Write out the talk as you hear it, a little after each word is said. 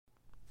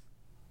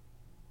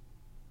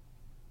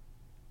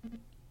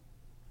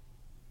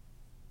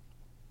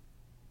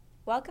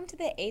Welcome to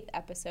the 8th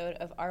episode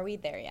of Are We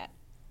There Yet?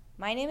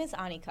 My name is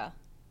Annika.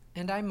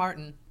 And I'm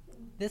Martin.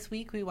 This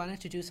week we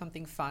wanted to do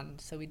something fun,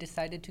 so we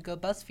decided to go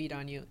BuzzFeed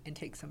on you and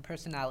take some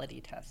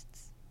personality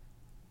tests.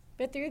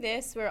 But through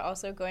this, we're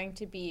also going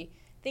to be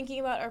thinking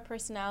about our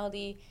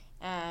personality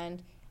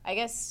and I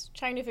guess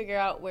trying to figure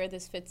out where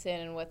this fits in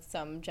and what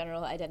some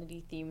general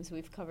identity themes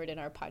we've covered in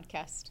our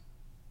podcast.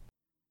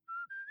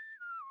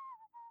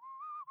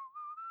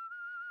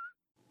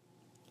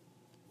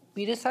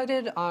 We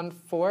decided on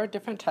 4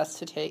 different tests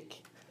to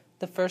take.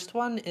 The first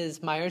one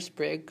is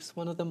Myers-Briggs,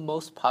 one of the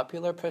most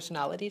popular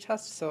personality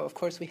tests, so of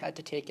course we had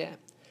to take it.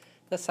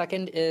 The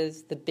second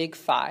is the Big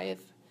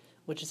 5,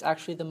 which is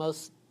actually the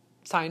most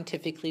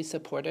scientifically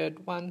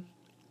supported one.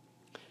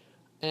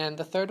 And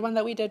the third one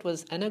that we did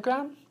was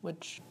Enneagram,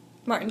 which...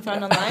 Martin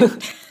found online?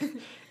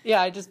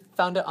 Yeah, I just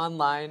found it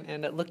online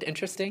and it looked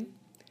interesting.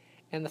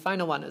 And the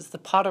final one is the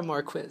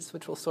Pottermore quiz,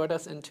 which will sort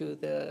us into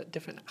the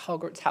different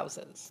Hogwarts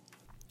houses.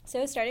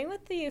 So starting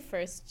with the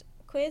first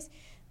quiz,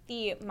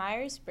 the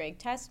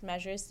Myers-Briggs test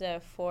measures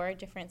the 4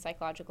 different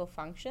psychological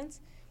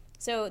functions.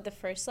 So the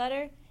first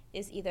letter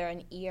is either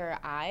an E or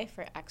I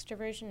for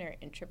extroversion or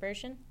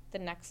introversion. The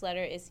next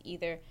letter is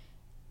either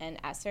an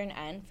S or an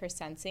N for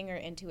sensing or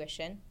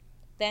intuition.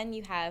 Then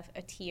you have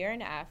a T or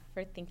an F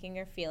for thinking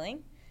or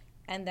feeling,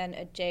 and then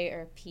a J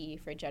or a P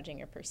for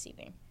judging or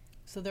perceiving.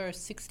 So there are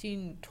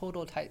 16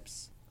 total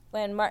types.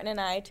 When Martin and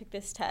I took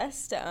this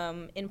test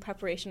in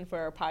preparation for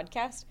our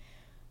podcast,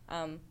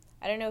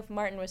 I don't know if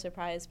Martin was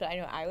surprised, but I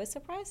know I was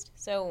surprised.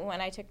 So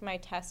when I took my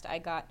test, I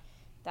got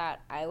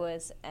that I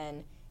was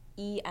an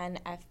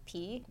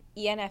ENFP.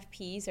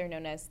 ENFPs are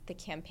known as the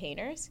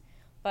campaigners.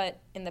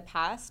 But in the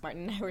past,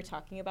 Martin and I were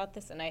talking about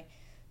this, and I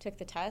took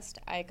the test.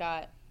 I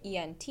got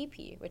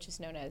ENTP, which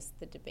is known as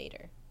the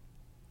debater.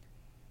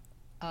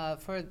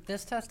 For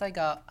this test, I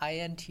got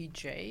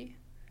INTJ,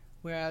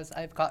 whereas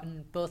I've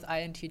gotten both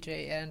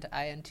INTJ and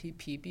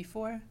INTP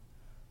before.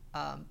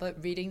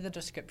 But reading the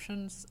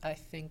descriptions, I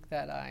think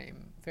that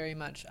I'm very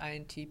much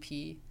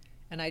INTP.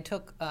 And I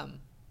took an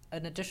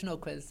additional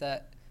quiz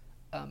that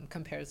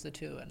compares the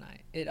two, and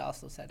it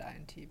also said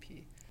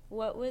INTP.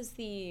 What was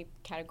the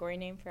category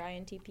name for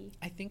INTP?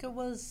 I think it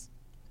was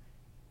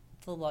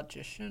the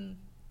logician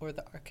or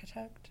the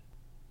architect.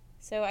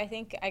 So I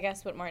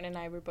guess what Martin and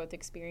I were both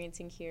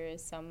experiencing here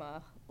is some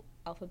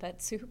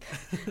alphabet soup.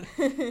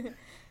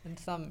 And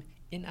some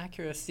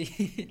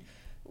inaccuracy.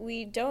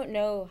 We don't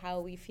know how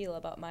we feel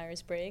about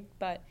Myers-Briggs,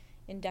 but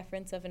in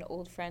deference of an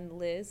old friend,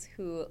 Liz,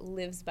 who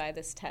lives by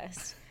this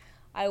test,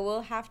 I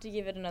will have to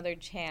give it another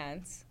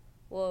chance.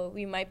 Well,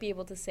 we might be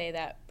able to say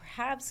that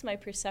perhaps my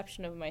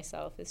perception of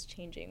myself is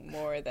changing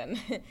more than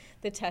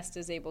the test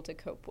is able to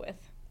cope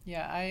with.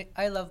 Yeah,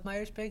 I love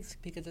Myers-Briggs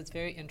because it's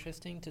very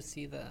interesting to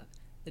see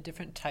the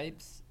different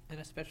types, and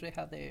especially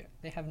how they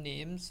have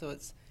names, so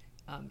it's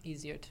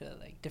easier to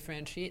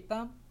differentiate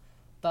them.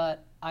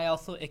 But I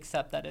also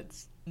accept that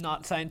it's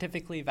not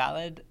scientifically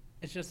valid.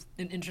 It's just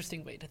an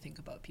interesting way to think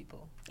about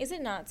people. Is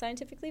it not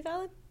scientifically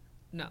valid?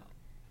 No.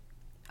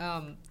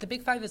 The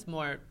Big 5 is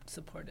more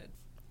supported.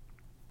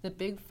 The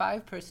Big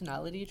 5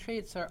 personality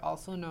traits are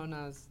also known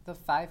as the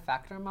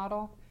 5-factor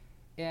model.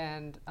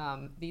 And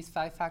these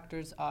 5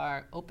 factors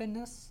are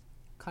openness,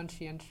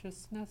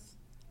 conscientiousness,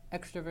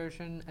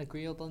 extroversion,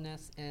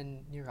 agreeableness,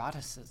 and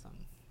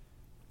neuroticism.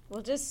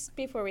 Well, just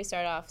before we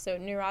start off, so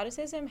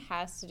neuroticism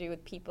has to do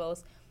with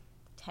people's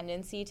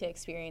tendency to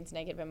experience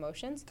negative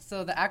emotions.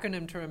 So the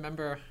acronym to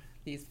remember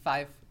these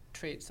 5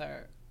 traits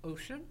are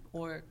OCEAN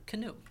or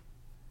canoe.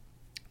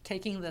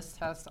 Taking this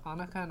test,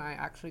 Annika and I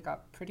actually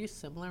got pretty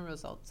similar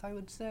results, I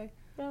would say.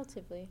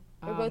 Relatively.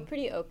 We're both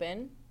pretty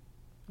open.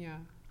 Yeah.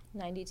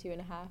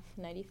 92.5,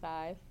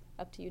 95.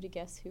 Up to you to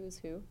guess who is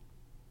who.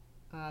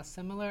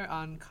 Similar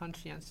on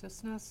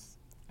conscientiousness.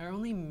 Our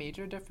only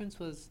major difference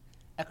was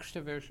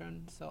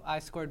extroversion, so I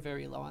scored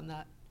very low on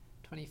that,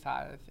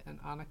 25, and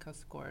Annika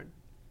scored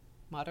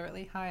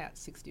moderately high at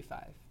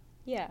 65.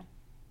 Yeah.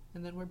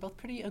 And then we're both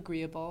pretty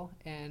agreeable,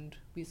 and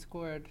we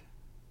scored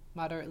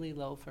moderately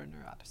low for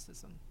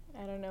neuroticism.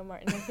 I don't know,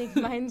 Martin. I think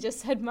mine just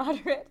said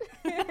moderate.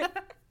 It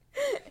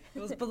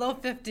was below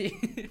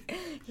 50.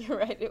 You're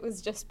right. It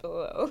was just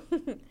below.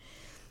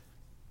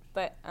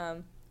 But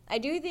I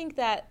do think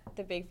that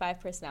the Big 5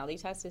 personality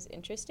test is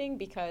interesting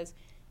because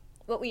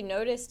what we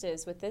noticed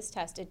is with this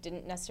test, it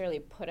didn't necessarily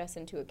put us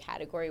into a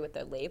category with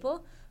a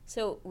label,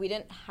 so we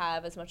didn't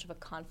have as much of a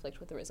conflict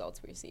with the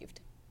results we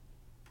received.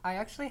 I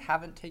actually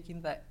haven't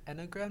taken the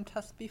Enneagram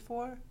test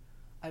before.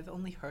 I've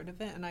only heard of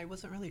it, and I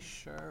wasn't really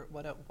sure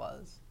what it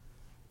was.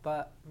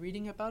 But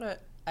reading about it,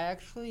 I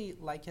actually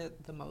like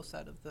it the most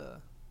out of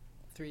the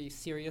 3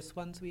 serious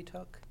ones we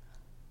took.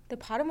 The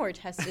Pottermore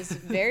test is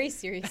very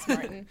serious,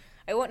 Martin.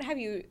 I won't have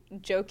you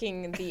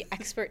joking the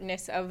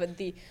expertness of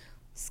the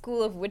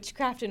School of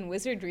Witchcraft and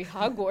Wizardry,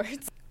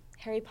 Hogwarts.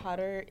 Harry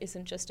Potter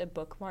isn't just a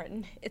book,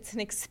 Martin. It's an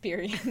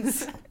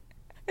experience.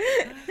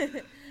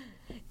 In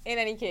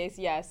any case,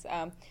 yes.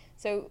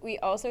 So we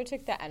also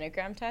took the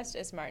Enneagram test,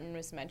 as Martin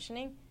was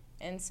mentioning.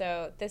 And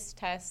so this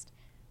test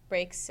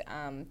breaks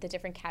the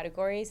different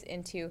categories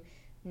into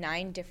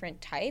 9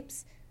 different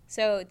types.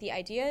 So the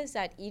idea is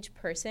that each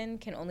person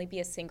can only be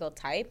a single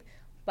type,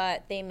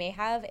 but they may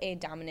have a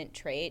dominant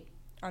trait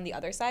on the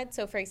other side.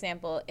 So for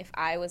example, if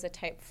I was a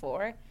type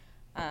 4,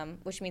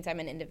 which means I'm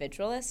an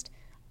individualist,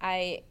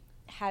 I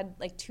had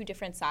like 2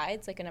 different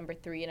sides, like a number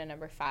 3 and a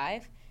number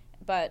 5,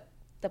 but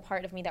the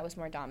part of me that was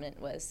more dominant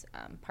was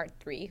part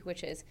 3,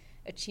 which is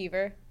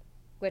achiever,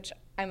 which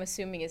I'm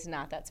assuming is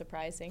not that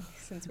surprising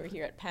since we're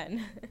here at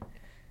Penn.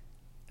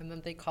 And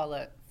then they call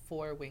it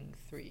 4-wing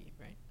 3,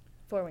 right?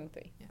 4-wing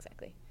 3, yeah.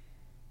 Exactly.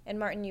 And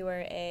Martin, you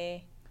were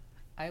a...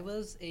 I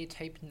was a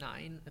type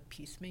 9, a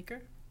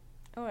peacemaker.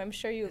 Oh, I'm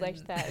sure you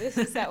liked that. This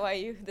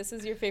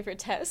is your favorite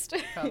test?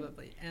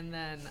 Probably. And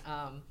then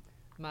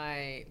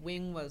my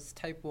wing was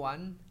type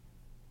 1,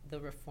 the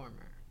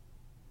reformer.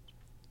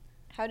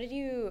 How did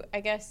you,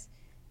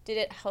 did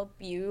it help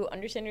you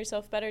understand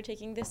yourself better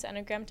taking this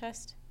Enneagram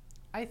test?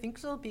 I think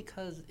so,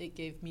 because it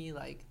gave me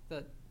like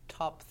the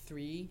top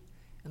 3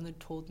 and then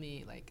told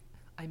me like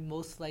I'm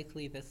most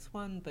likely this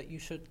one, but you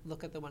should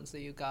look at the ones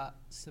that you got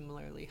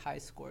similarly high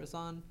scores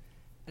on.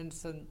 And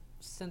so,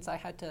 since I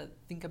had to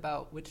think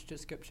about which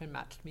description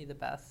matched me the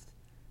best,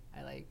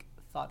 I like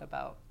thought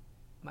about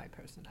my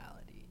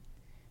personality.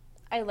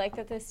 I like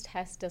that this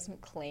test doesn't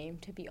claim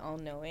to be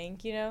all-knowing,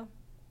 you know?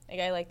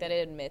 Like, I like that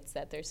it admits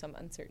that there's some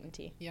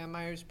uncertainty. Yeah,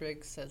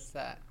 Myers-Briggs says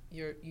that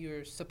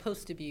you're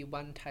supposed to be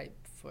one type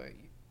for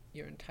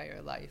your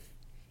entire life,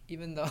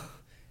 even though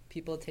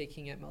people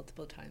taking it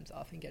multiple times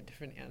often get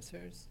different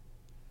answers.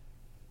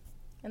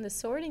 And the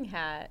sorting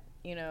hat,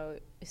 you know,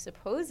 is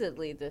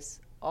supposedly this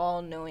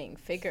all-knowing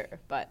figure,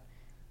 but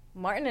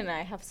Martin and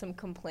I have some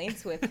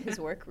complaints with his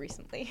work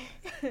recently.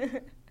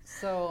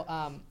 So,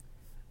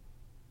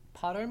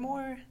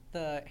 Pottermore,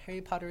 the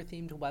Harry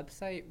Potter-themed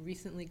website,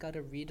 recently got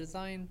a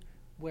redesign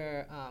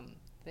where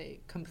they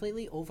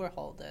completely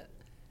overhauled it.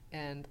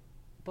 And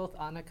both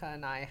Annika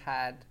and I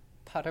had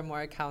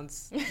Pottermore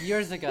accounts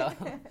years ago.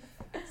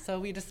 So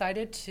we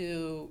decided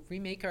to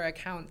remake our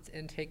accounts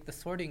and take the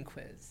sorting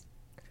quiz.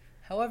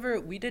 However,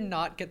 we did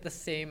not get the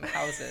same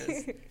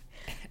houses.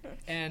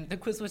 And the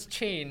quiz was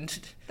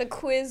changed. The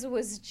quiz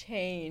was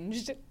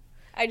changed.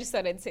 I just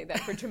thought I'd say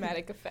that for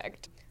dramatic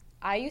effect.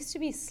 I used to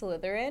be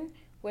Slytherin,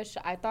 which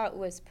I thought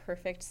was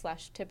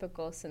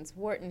perfect/typical since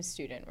Wharton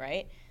student,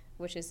 right?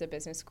 Which is the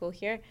business school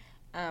here.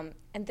 And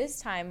this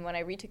time, when I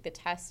retook the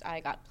test, I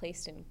got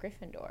placed in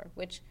Gryffindor,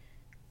 which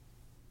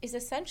is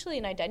essentially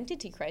an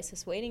identity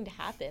crisis waiting to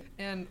happen.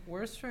 And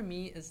worse for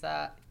me is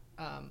that,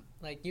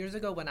 like years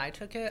ago when I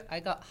took it, I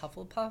got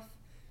Hufflepuff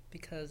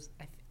because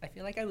I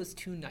feel like I was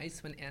too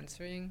nice when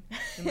answering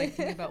and like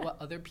thinking about what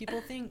other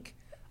people think.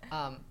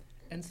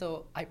 And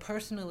so I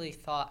personally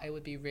thought I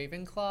would be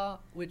Ravenclaw,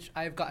 which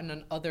I've gotten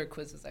on other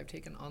quizzes I've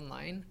taken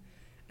online.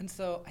 And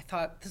so I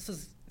thought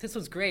this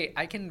was great.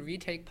 I can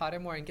retake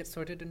Pottermore and get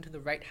sorted into the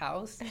right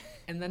house.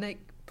 And then it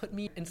put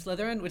me in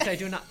Slytherin, which I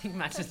do not think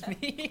matches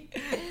me.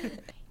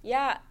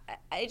 Yeah,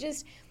 I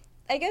guess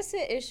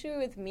the issue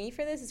with me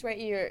for this is, right,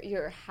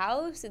 your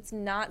house, it's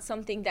not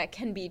something that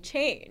can be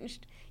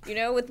changed. You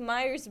know, with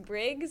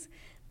Myers-Briggs,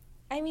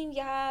 I mean,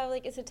 yeah,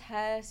 like, it's a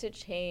test, it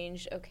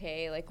changed,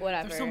 okay, like,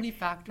 whatever. There's so many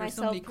factors, my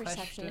so many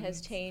self-perception questions.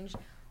 has changed.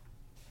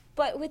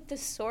 But with the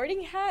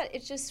sorting hat,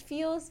 it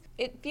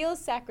feels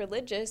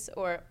sacrilegious,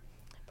 or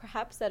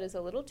perhaps that is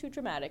a little too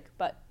dramatic,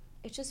 but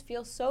it just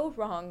feels so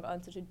wrong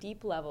on such a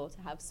deep level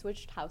to have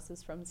switched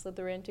houses from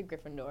Slytherin to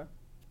Gryffindor.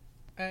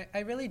 I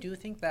really do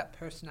think that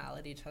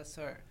personality tests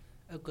are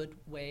a good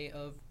way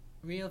of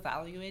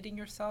reevaluating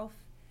yourself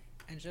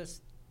and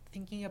just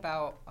thinking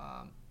about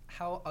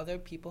how other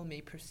people may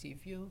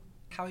perceive you,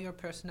 how your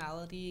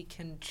personality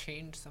can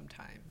change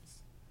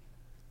sometimes.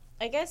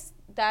 I guess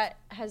that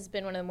has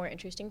been one of the more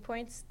interesting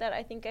points that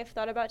I think I've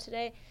thought about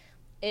today,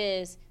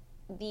 is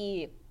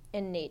the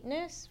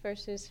innateness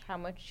versus how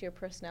much your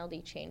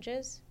personality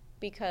changes.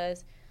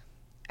 Because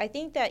I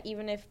think that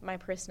even if my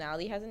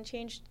personality hasn't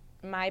changed,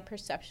 my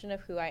perception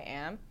of who I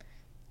am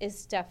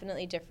is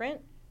definitely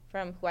different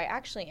from who I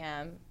actually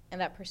am,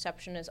 and that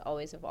perception is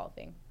always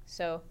evolving.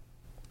 So,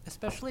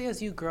 especially as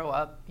you grow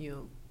up,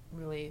 you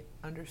really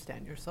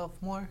understand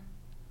yourself more.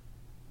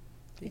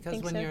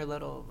 Because when you're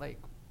little, like,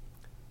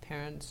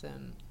 parents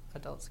and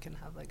adults can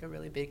have like a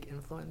really big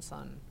influence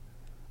on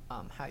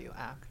how you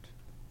act.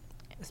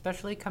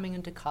 Especially coming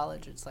into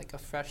college, it's like a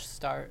fresh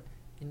start,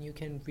 and you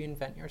can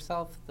reinvent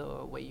yourself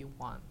the way you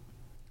want.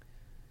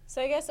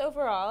 So I guess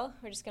overall,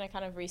 we're just going to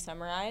kind of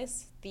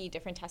re-summarize the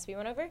different tests we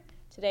went over.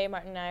 Today,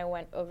 Martin and I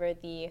went over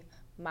the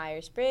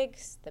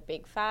Myers-Briggs, the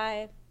Big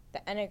Five,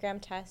 the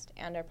Enneagram test,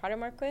 and our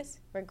Pottermore quiz.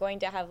 We're going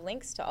to have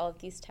links to all of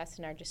these tests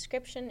in our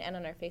description and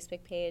on our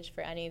Facebook page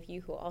for any of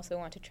you who also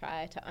want to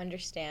try to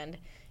understand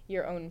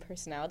your own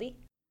personality.